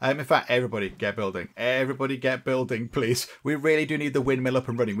wonderful. In fact, everybody get building. Everybody get building, please. We really do need the windmill up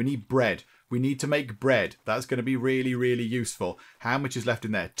and running. We need bread. We need to make bread. That's going to be really, really useful. How much is left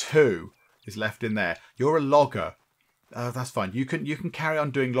in there? 2 is left in there. You're a logger. That's fine. You can carry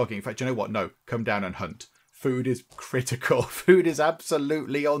on doing logging. In fact, you know what? No, come down and hunt. Food is critical. Food is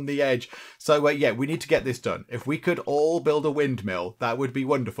absolutely on the edge. So yeah, we need to get this done. If we could all build a windmill, that would be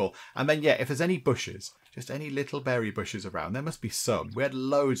wonderful. And then yeah, if there's any bushes, just any little berry bushes around, there must be some. We had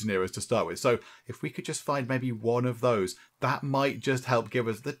loads near us to start with. So if we could just find maybe 1 of those, that might just help give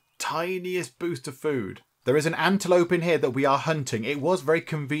us the tiniest boost of food. There is an antelope in here that we are hunting. It was very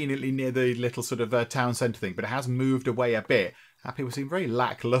conveniently near the little sort of town centre thing, but it has moved away a bit. People seem very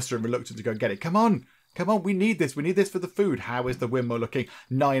lacklustre and reluctant to go and get it. Come on. Come on, we need this. We need this for the food. How is the windmill looking?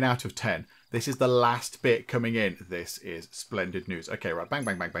 9 out of 10. This is the last bit coming in. This is splendid news. Okay, right. Bang,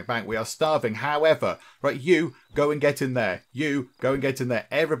 bang, bang, bang, bang. We are starving. However, right, you go and get in there. You go and get in there.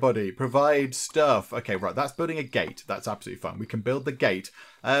 Everybody provide stuff. Okay, right. That's building a gate. That's absolutely fine. We can build the gate.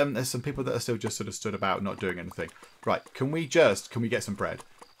 There's some people that are still just sort of stood about not doing anything. Right. Can we get some bread?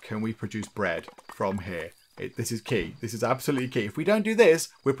 Can we produce bread from here? This is key. This is absolutely key. If we don't do this,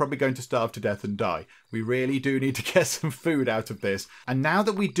 we're probably going to starve to death and die. We really do need to get some food out of this. And now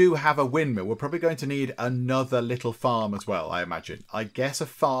that we do have a windmill, we're probably going to need another little farm as well, I imagine. I guess a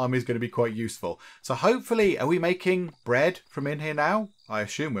farm is going to be quite useful. So hopefully, are we making bread from in here now? I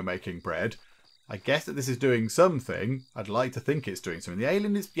assume we're making bread. I guess that this is doing something. I'd like to think it's doing something. The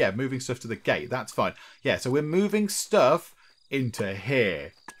alien is, yeah, moving stuff to the gate. That's fine. Yeah, so we're moving stuff into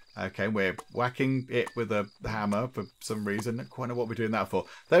here. Okay, we're whacking it with a hammer for some reason. Don't quite know what we're doing that for.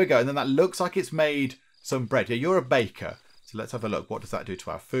 There we go. And then that looks like it's made some bread. Yeah, you're a baker. So let's have a look. What does that do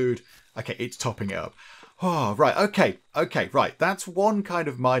to our food? Okay, it's topping it up. Oh, right, okay, right. That's one kind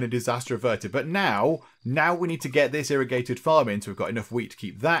of minor disaster averted. But now we need to get this irrigated farm in, so we've got enough wheat to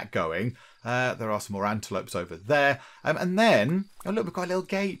keep that going. There are some more antelopes over there. And then, oh look, we've got a little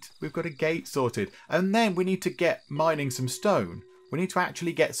gate. We've got a gate sorted. And then we need to get mining some stone. We need to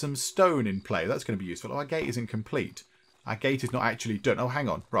actually get some stone in play. That's going to be useful. Oh, our gate isn't complete. Our gate is not actually done. Oh, hang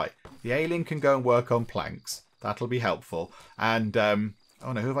on. Right. The alien can go and work on planks. That'll be helpful. And,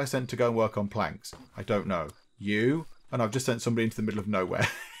 oh no, who have I sent to go and work on planks? I don't know. You? And I've just sent somebody into the middle of nowhere.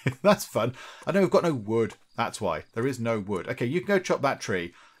 That's fun. I know we've got no wood. That's why. There is no wood. Okay, you can go chop that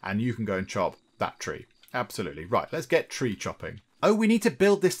tree. And you can go and chop that tree. Absolutely. Right, let's get tree chopping. Oh, we need to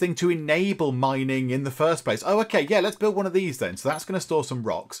build this thing to enable mining in the first place. Oh, okay, yeah, let's build one of these then. So that's going to store some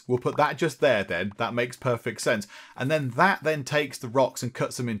rocks. We'll put that just there then. That makes perfect sense. And then that then takes the rocks and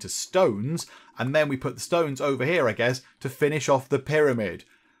cuts them into stones. And then we put the stones over here, I guess, to finish off the pyramid.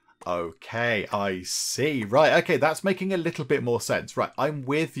 Okay, I see. Right, okay, that's making a little bit more sense. Right, I'm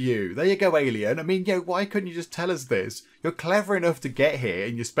with you. There you go, alien. I mean, why couldn't you just tell us this? You're clever enough to get here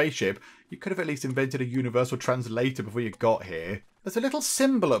in your spaceship. You could have at least invented a universal translator before you got here. There's a little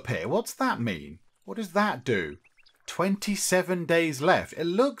symbol up here. What's that mean? What does that do? 27 days left. It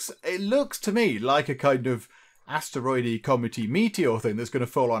looks to me like a kind of asteroid-y comety meteor thing that's going to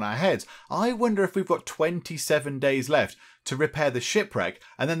fall on our heads. I wonder if we've got 27 days left to repair the shipwreck,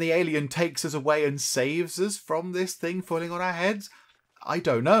 and then the alien takes us away and saves us from this thing falling on our heads. I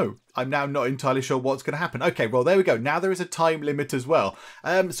don't know. I'm now not entirely sure what's going to happen. Okay, well, there we go. Now there is a time limit as well.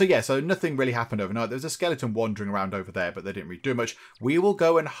 So nothing really happened overnight. There's a skeleton wandering around over there, but they didn't really do much. We will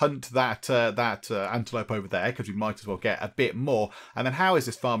go and hunt that antelope over there, because we might as well get a bit more. And then how is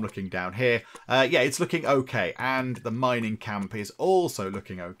this farm looking down here? Yeah, it's looking okay. And the mining camp is also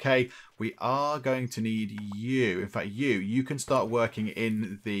looking okay. We are going to need you. In fact, you can start working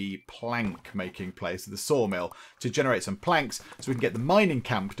in the plank making place, the sawmill, to generate some planks so we can get the mining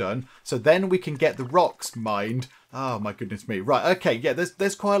camp done. So then we can get the rocks mined. Oh my goodness me. Right, okay, yeah,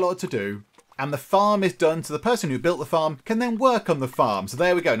 there's quite a lot to do. And the farm is done, so the person who built the farm can then work on the farm. So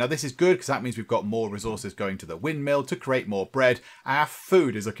there we go. Now this is good because that means we've got more resources going to the windmill to create more bread. Our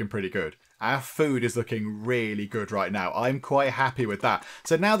food is looking pretty good. Our food is looking really good right now. I'm quite happy with that.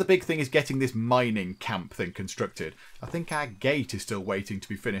 So now the big thing is getting this mining camp thing constructed. I think our gate is still waiting to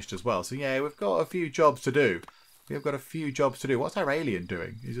be finished as well. So yeah, we've got a few jobs to do. We've got a few jobs to do. What's our alien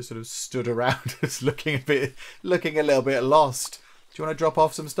doing? He's just sort of stood around us looking a little bit lost. Do you want to drop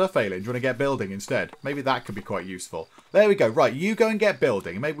off some stuff, alien? Do you want to get building instead? Maybe that could be quite useful. There we go. Right, you go and get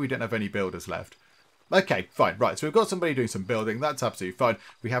building. Maybe we don't have any builders left. Okay, fine. Right, so we've got somebody doing some building. That's absolutely fine.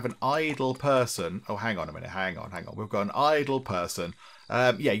 We have an idle person. Oh, hang on a minute. Hang on. We've got an idle person.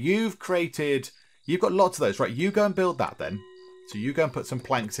 Yeah, you've got lots of those. Right, you go and build that then. So you go and put some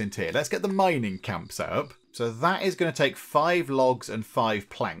planks into here. Let's get the mining camp set up. So that is going to take 5 logs and 5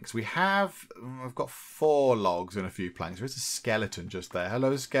 planks. We've got 4 logs and a few planks. There's a skeleton just there.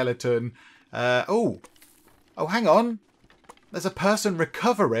 Hello, skeleton. Oh, hang on. There's a person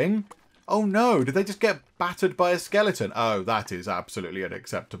recovering. Oh no, did they just get battered by a skeleton? Oh, that is absolutely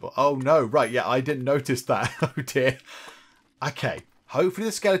unacceptable. Oh no, right, yeah, I didn't notice that. Oh dear. Okay, hopefully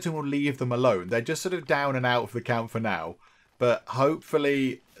the skeleton will leave them alone. They're just sort of down and out of the count for now. But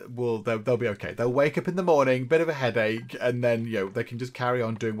hopefully they'll be okay. They'll wake up in the morning, bit of a headache, and then, they can just carry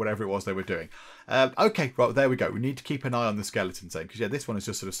on doing whatever it was they were doing. Okay, right, there we go. We need to keep an eye on the skeleton thing, because, yeah, this one has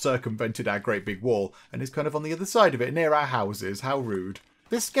just sort of circumvented our great big wall and is kind of on the other side of it, near our houses. How rude.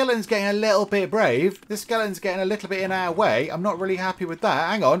 This skeleton's getting a little bit brave. This skeleton's getting a little bit in our way. I'm not really happy with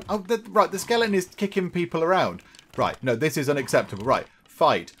that. Hang on. Oh, right, the skeleton is kicking people around. Right, no, this is unacceptable. Right,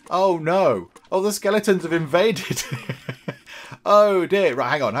 fight. Oh, no. Oh, the skeletons have invaded. Oh, dear. Right,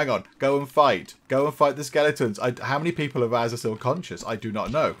 hang on. Go and fight. Go and fight the skeletons. How many people of ours are still conscious? I do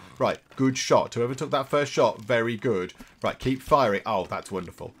not know. Right, good shot. Whoever took that first shot, very good. Right, keep firing. Oh, that's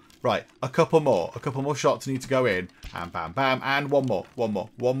wonderful. Right, a couple more shots need to go in. And bam, bam. And one more.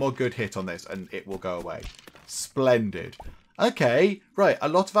 One more good hit on this and it will go away. Splendid. Okay, right. A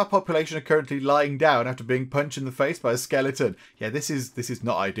lot of our population are currently lying down after being punched in the face by a skeleton. Yeah, this is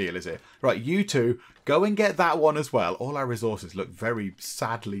not ideal, is it? Right, you two, go and get that one as well. All our resources look very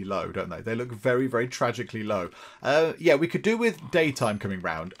sadly low, don't they? They look very, very tragically low. Yeah, we could do with daytime coming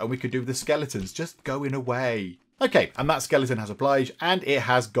round, and we could do with the skeletons just going away. Okay, and that skeleton has oblige, and it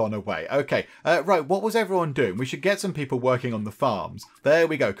has gone away. Okay, right, what was everyone doing? We should get some people working on the farms. There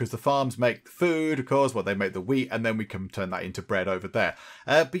we go, because the farms make the food, of course, well, they make the wheat, and then we can turn that into bread over there.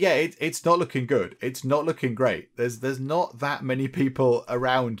 But yeah, it's not looking good. It's not looking great. There's not that many people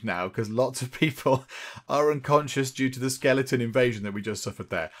around now, because lots of people are unconscious due to the skeleton invasion that we just suffered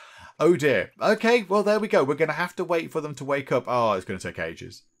there. Oh dear. Okay, well, there we go. We're going to have to wait for them to wake up. Oh, it's going to take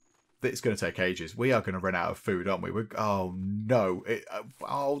ages. It's going to take ages. We are going to run out of food, aren't we? Oh, no.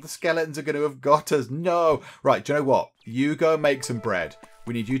 The skeletons are going to have got us. No. Right, do you know what? You go and make some bread.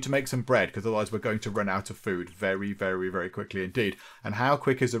 We need you to make some bread, because otherwise we're going to run out of food very, very, very quickly indeed. And how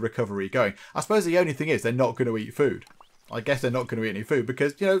quick is the recovery going? I suppose the only thing is they're not going to eat food. I guess they're not going to eat any food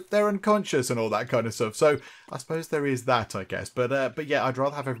because, you know, they're unconscious and all that kind of stuff. So I suppose there is that, I guess. But yeah, I'd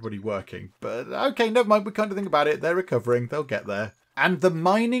rather have everybody working. But okay, never mind. We can't do anything about it. They're recovering. They'll get there. And the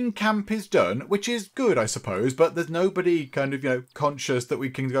mining camp is done, which is good, I suppose, but there's nobody kind of, you know, conscious that we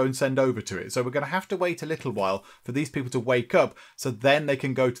can go and send over to it. So we're going to have to wait a little while for these people to wake up so then they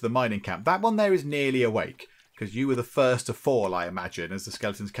can go to the mining camp. That one there is nearly awake because you were the first to fall, I imagine, as the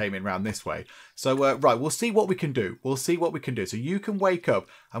skeletons came in round this way. So, right, we'll see what we can do. We'll see what we can do. So you can wake up,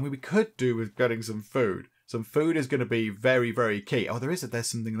 and we could do with getting some food. Some food is going to be very, very key. Oh, there's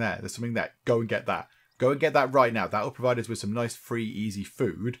something there. There's something there. Go and get that. Go and get that right now. That will provide us with some nice, free, easy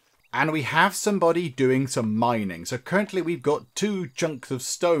food. And we have somebody doing some mining. So currently we've got 2 chunks of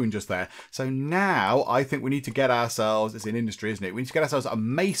stone just there. So now I think we need to get ourselves, it's in industry, isn't it? We need to get ourselves a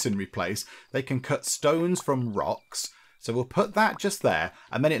masonry place. They can cut stones from rocks. So we'll put that just there.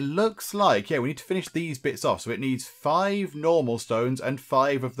 And then it looks like, yeah, we need to finish these bits off. So it needs 5 normal stones and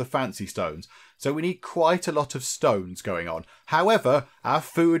 5 of the fancy stones. So we need quite a lot of stones going on. However, our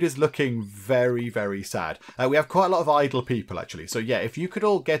food is looking very, very sad. We have quite a lot of idle people, actually. So yeah, if you could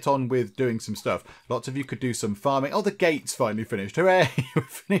all get on with doing some stuff. Lots of you could do some farming. Oh, the gate's finally finished. Hooray! We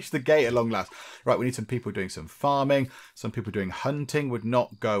finished the gate at long last. Right, we need some people doing some farming. Some people doing hunting would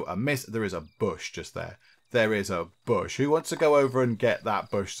not go amiss. There is a bush just there. There is a bush. Who wants to go over and get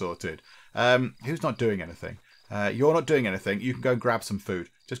that bush sorted? Who's not doing anything? You're not doing anything. You can go and grab some food.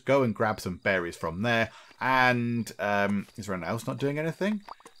 Just go and grab some berries from there. And is there anyone else not doing anything?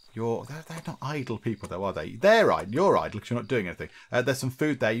 They're not idle people though, are they? They're idle. You're idle because you're not doing anything. There's some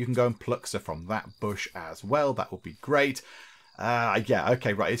food there. You can go and pluck stuff from that bush as well. That would be great. Yeah,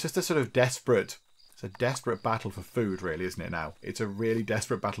 okay, right. It's just a sort of desperate... It's a desperate battle for food, really, isn't it now? It's a really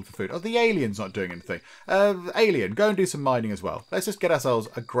desperate battle for food. Oh, the alien's not doing anything. Alien, go and do some mining as well. Let's just get ourselves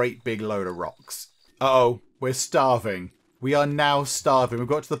a great big load of rocks. Uh-oh, we're starving. We are now starving. We've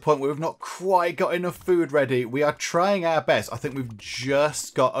got to the point where we've not quite got enough food ready. We are trying our best. I think we've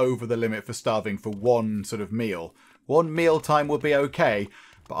just got over the limit for starving for one sort of meal. One meal time would be okay.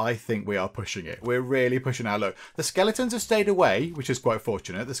 But I think we are pushing it. We're really pushing our luck. The skeletons have stayed away, which is quite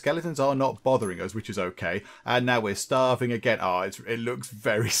fortunate. The skeletons are not bothering us, which is okay. And now we're starving again. Oh, it looks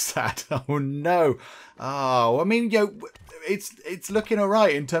very sad. Oh, no. Oh, I mean, you know, it's looking all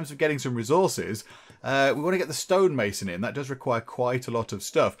right in terms of getting some resources. We want to get the stonemason in. That does require quite a lot of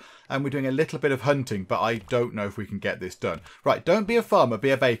stuff. And we're doing a little bit of hunting, but I don't know if we can get this done. Right, don't be a farmer, be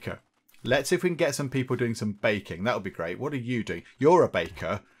a baker. Let's see if we can get some people doing some baking. That would be great. What are you doing? You're a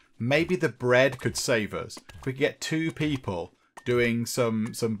baker. Maybe the bread could save us. If we could get 2 people doing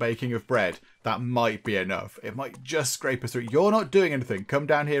some baking of bread, that might be enough. It might just scrape us through. You're not doing anything. Come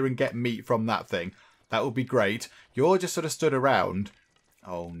down here and get meat from that thing. That would be great. You're just sort of stood around.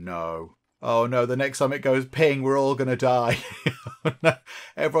 Oh, no. Oh, no. The next time it goes ping, we're all going to die. Oh, no.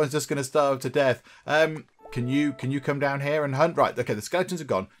 Everyone's just going to starve to death. Can you come down here and hunt? Right, okay, the skeletons are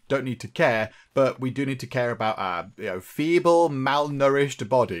gone. Don't need to care, but we do need to care about our feeble, malnourished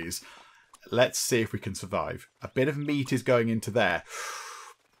bodies. Let's see if we can survive. A bit of meat is going into there.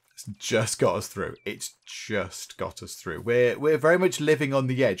 It's just got us through. It's just got us through. We're very much living on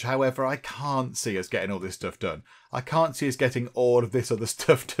the edge. However, I can't see us getting all this stuff done. I can't see us getting all of this other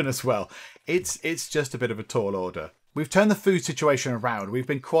stuff done as well. It's just a bit of a tall order. We've turned the food situation around. We've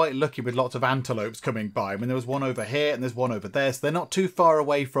been quite lucky with lots of antelopes coming by. I mean, there was one over here and there's one over there. So they're not too far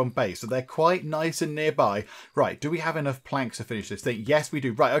away from base. So they're quite nice and nearby. Right, do we have enough planks to finish this thing? Yes, we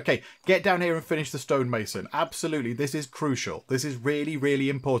do. Right, okay. Get down here and finish the stonemason. Absolutely. This is crucial. This is really, really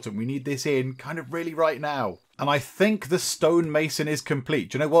important. We need this in kind of really right now. And I think the stonemason is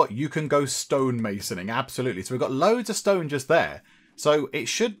complete. Do you know what? You can go stonemasoning. Absolutely. So we've got loads of stone just there. So it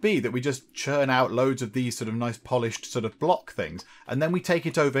should be that we just churn out loads of these sort of nice polished sort of block things. And then we take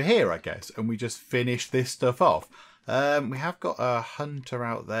it over here, I guess, and we just finish this stuff off. We have got a hunter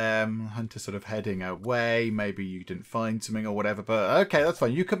out there. Hunter sort of heading away. Maybe you didn't find something or whatever. But okay, that's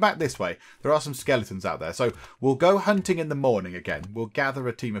fine. You come back this way. There are some skeletons out there. So we'll go hunting in the morning again. We'll gather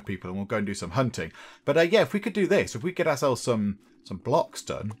a team of people and we'll go and do some hunting. But yeah, if we could do this, if we get ourselves some blocks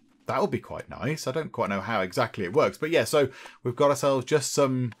done, that would be quite nice. I don't quite know how exactly it works. But yeah, so we've got ourselves just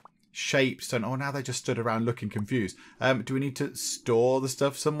some shapes. And oh, now they just stood around looking confused. Do we need to store the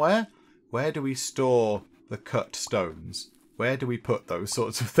stuff somewhere? Where do we store the cut stones? Where do we put those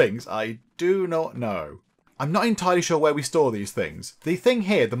sorts of things? I do not know. I'm not entirely sure where we store these things. The thing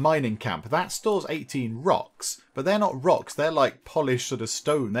here, the mining camp, that stores 18 rocks. But they're not rocks. They're like polished sort of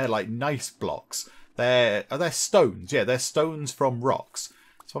stone. They're like nice blocks. They're stones. Yeah, they're stones from rocks.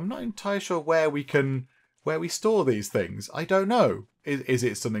 So I'm not entirely sure where we store these things. I don't know. Is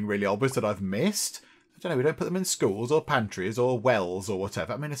it something really obvious that I've missed? I don't know. We don't put them in schools or pantries or wells or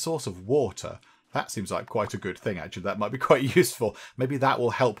whatever. I mean, a source of water. That seems like quite a good thing, actually. That might be quite useful. Maybe that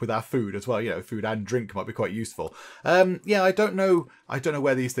will help with our food as well. You know, food and drink might be quite useful. Yeah, I don't know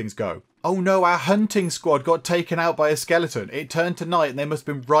where these things go. Oh no, our hunting squad got taken out by a skeleton. It turned to night and they must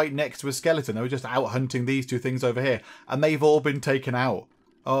have been right next to a skeleton. They were just out hunting these two things over here. And they've all been taken out.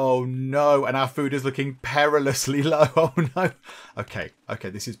 Oh no, and our food is looking perilously low. Oh no. Okay,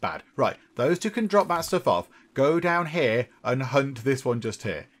 this is bad. Right, those two can drop that stuff off. Go down here and hunt this one just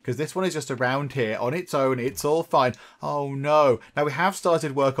here. Because this one is just around here on its own. It's all fine. Oh no. Now we have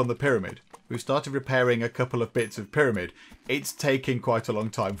started work on the pyramid. We've started repairing a couple of bits of pyramid. It's taking quite a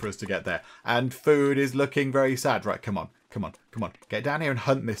long time for us to get there. And food is looking very sad. Right, come on. Get down here and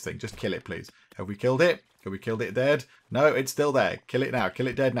hunt this thing. Just kill it, please. Have we killed it? Have we killed it dead? No, it's still there. Kill it now. Kill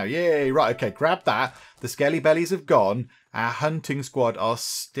it dead now. Yay! Right, okay, grab that. The skelly bellies have gone. Our hunting squad are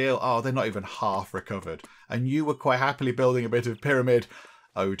still... Oh, they're not even half recovered. And you were quite happily building a bit of pyramid.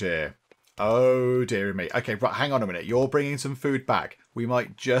 Oh, dear. Oh, dearie me. Okay, right, hang on a minute. You're bringing some food back. We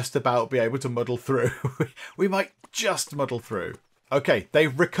might just about be able to muddle through. We might just muddle through. Okay,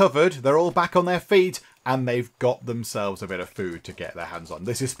 they've recovered. They're all back on their feet. And they've got themselves a bit of food to get their hands on.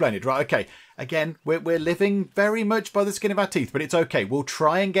 This is splendid. Right, okay. Again, we're living very much by the skin of our teeth, but it's okay. We'll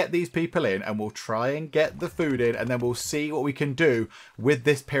try and get these people in, and we'll try and get the food in, and then we'll see what we can do with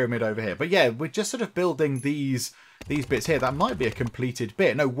this pyramid over here. But yeah, we're just sort of building these bits here. That might be a completed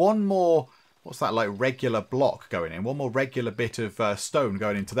bit. No, one more... What's that, like, regular block going in? One more regular bit of stone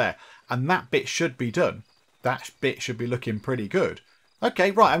going into there. And that bit should be done. That bit should be looking pretty good.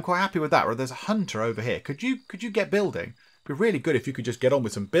 Okay, right, I'm quite happy with that. Right, there's a hunter over here. Could you get building? It'd be really good if you could just get on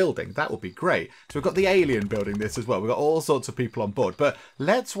with some building. That would be great. So we've got the alien building this as well. We've got all sorts of people on board. But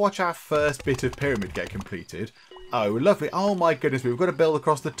let's watch our first bit of pyramid get completed. Oh, lovely. Oh, my goodness. We've got to build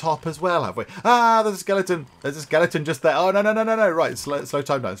across the top as well, have we? Ah, there's a skeleton. There's a skeleton just there. Oh, no. Right, slow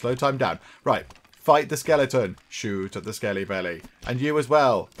time down. Slow time down. Right. Fight the skeleton. Shoot at the skelly belly. And you as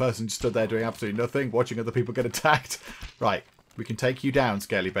well. Person stood there doing absolutely nothing, watching other people get attacked. Right. We can take you down,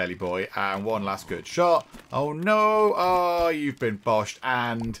 skelly belly boy. And one last good shot. Oh, no. Oh, you've been boshed.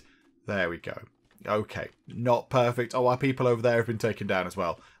 And there we go. Okay. Not perfect. Oh, our people over there have been taken down as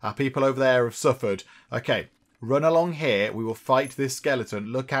well. Our people over there have suffered. Okay. Run along here. We will fight this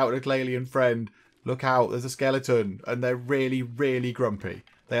skeleton. Look out, little alien friend. Look out. There's a skeleton. And they're really, really grumpy.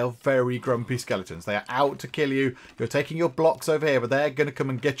 They are very grumpy skeletons. They are out to kill you. You're taking your blocks over here, but they're going to come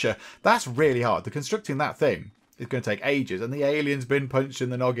and get you. That's really hard. The constructing that thing is going to take ages. And the alien's been punched in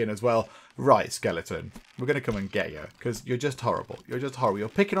the noggin as well. Right, skeleton. We're going to come and get you. Because you're just horrible. You're just horrible. You're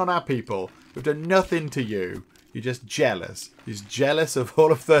picking on our people. We've done nothing to you. You're just jealous. You're just jealous of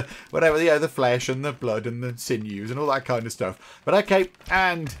all of the, whatever, the flesh and the blood and the sinews and all that kind of stuff. But okay,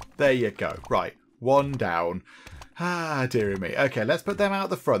 and there you go. Right, one down. Ah, dearie me. Okay, let's put them out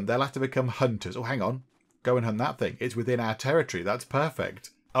the front. They'll have to become hunters. Oh, hang on. Go and hunt that thing. It's within our territory. That's perfect.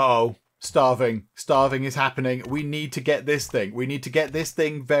 Uh-oh. Starving. Starving is happening. We need to get this thing. We need to get this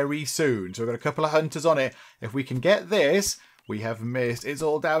thing very soon. So we've got a couple of hunters on it. If we can get this... We have missed. It's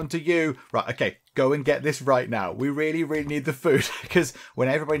all down to you. Right, okay. Go and get this right now. We really, really need the food because when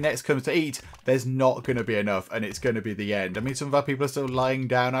everybody next comes to eat, there's not going to be enough and it's going to be the end. I mean, some of our people are still lying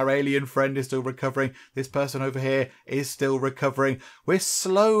down. Our alien friend is still recovering. This person over here is still recovering. We're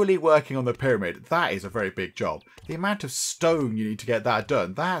slowly working on the pyramid. That is a very big job. The amount of stone you need to get that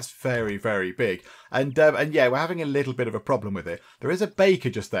done, that's very, very big. And yeah, we're having a little bit of a problem with it. There is a baker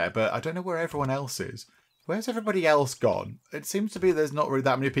just there, but I don't know where everyone else is. Where's everybody else gone? It seems to be there's not really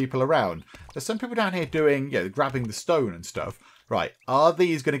that many people around. There's some people down here doing, grabbing the stone and stuff. Right, are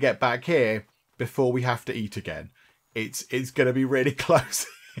these going to get back here before we have to eat again? It's going to be really close.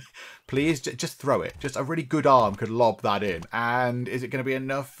 Please, just throw it. Just a really good arm could lob that in. And is it going to be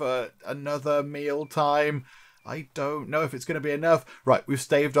enough for another meal time? I don't know if it's going to be enough. Right, we've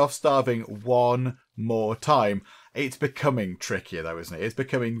staved off starving one more time. It's becoming trickier though, isn't it? It's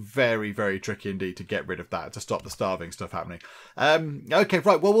becoming very, very tricky indeed to get rid of that, to stop the starving stuff happening. Okay,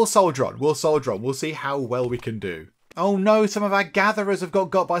 right, well, we'll soldier on. We'll soldier on. We'll see how well we can do. Oh no, some of our gatherers have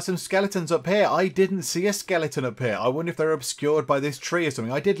got by some skeletons up here. I didn't see a skeleton up here. I wonder if they're obscured by this tree or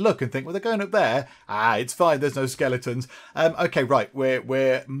something. I did look and think, well, they're going up there. Ah, it's fine. There's no skeletons. Okay, right.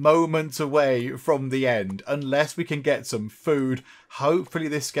 We're moments away from the end. Unless we can get some food. Hopefully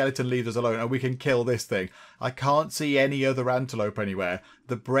this skeleton leaves us alone and we can kill this thing. I can't see any other antelope anywhere.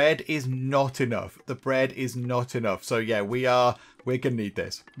 The bread is not enough. The bread is not enough. So yeah, we're going to need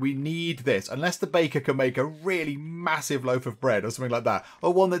this. We need this. Unless the baker can make a really massive loaf of bread or something like that,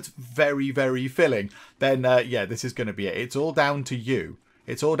 or one that's very, very filling, then yeah, this is going to be it. It's all down to you.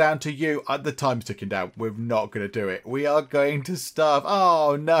 It's all down to you. The time's ticking down. We're not going to do it. We are going to starve.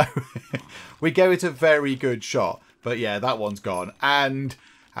 Oh, no. We gave it a very good shot. But yeah, that one's gone. And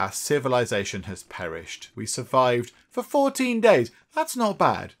our civilization has perished. We survived for 14 days. That's not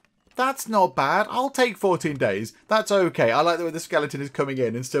bad. That's not bad. I'll take 14 days. That's okay. I like the way the skeleton is coming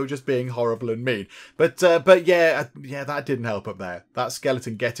in and still just being horrible and mean. But yeah, that didn't help up there. That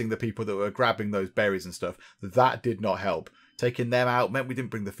skeleton getting the people that were grabbing those berries and stuff, that did not help. Taking them out meant we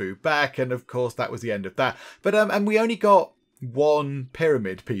didn't bring the food back. And of course, that was the end of that. But and we only got one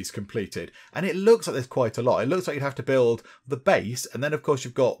pyramid piece completed, and it looks like there's quite a lot. It looks like you'd have to build the base, and then of course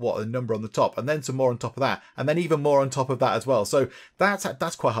you've got a number on the top, and then some more on top of that, and then even more on top of that as well. So that's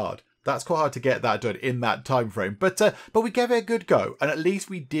quite hard. That's quite hard to get that done in that time frame. But we gave it a good go, and at least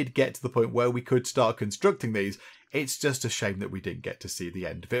we did get to the point where we could start constructing these. It's just a shame that we didn't get to see the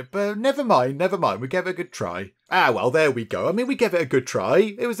end of it. But never mind, never mind. We gave it a good try. Ah, well, there we go. I mean, we gave it a good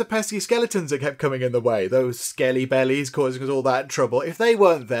try. It was the pesky skeletons that kept coming in the way. Those skelly bellies causing us all that trouble. If they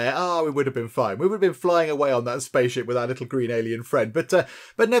weren't there, we would have been fine. We would have been flying away on that spaceship with our little green alien friend. But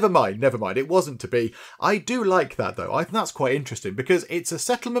never mind, never mind. It wasn't to be. I do like that, though. I think that's quite interesting because it's a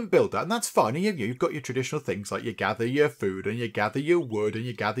settlement builder, and that's fine. And you've got your traditional things like you gather your food and you gather your wood and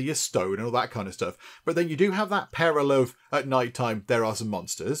you gather your stone and all that kind of stuff. But then you do have that peril of at night time there are some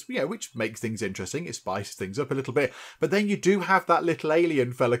monsters, which makes things interesting. It spices things up a little bit. But then you do have that little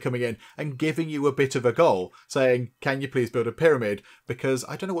alien fella coming in and giving you a bit of a goal, saying, can you please build a pyramid? Because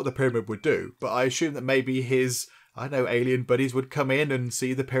I don't know what the pyramid would do, but I assume that maybe his, alien buddies would come in and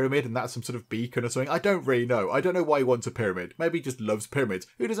see the pyramid, and that's some sort of beacon or something. I don't really know. I don't know why he wants a pyramid. Maybe he just loves pyramids.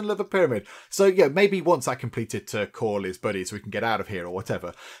 Who doesn't love a pyramid? So yeah, maybe he wants that completed to call his buddies so we can get out of here or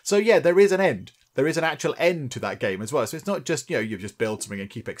whatever. So yeah, there is an end. There is an actual end to that game as well. So it's not just, you just build something and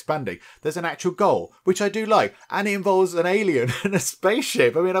keep expanding. There's an actual goal, which I do like. And it involves an alien and a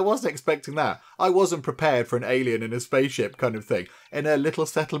spaceship. I mean, I wasn't expecting that. I wasn't prepared for an alien and a spaceship kind of thing in a little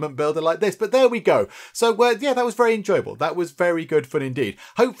settlement builder like this. But there we go. So, yeah, that was very enjoyable. That was very good fun indeed.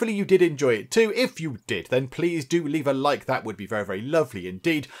 Hopefully you did enjoy it too. If you did, then please do leave a like. That would be very, very lovely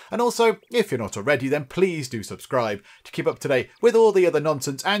indeed. And also, if you're not already, then please do subscribe to keep up to date with all the other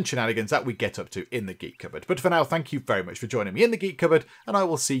nonsense and shenanigans that we get up to in the Geek Cupboard. But for now, thank you very much for joining me in the Geek Cupboard, and I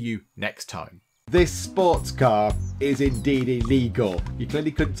will see you next time. This sports car is indeed illegal. You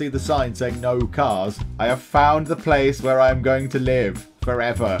clearly couldn't see the sign saying no cars. I have found the place where I am going to live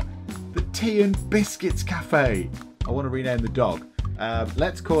forever. The Tea and Biscuits Cafe. I want to rename the dog.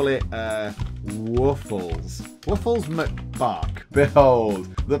 Let's call it Woofles. Woofles McBuck.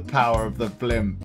 Behold, the power of the blimp.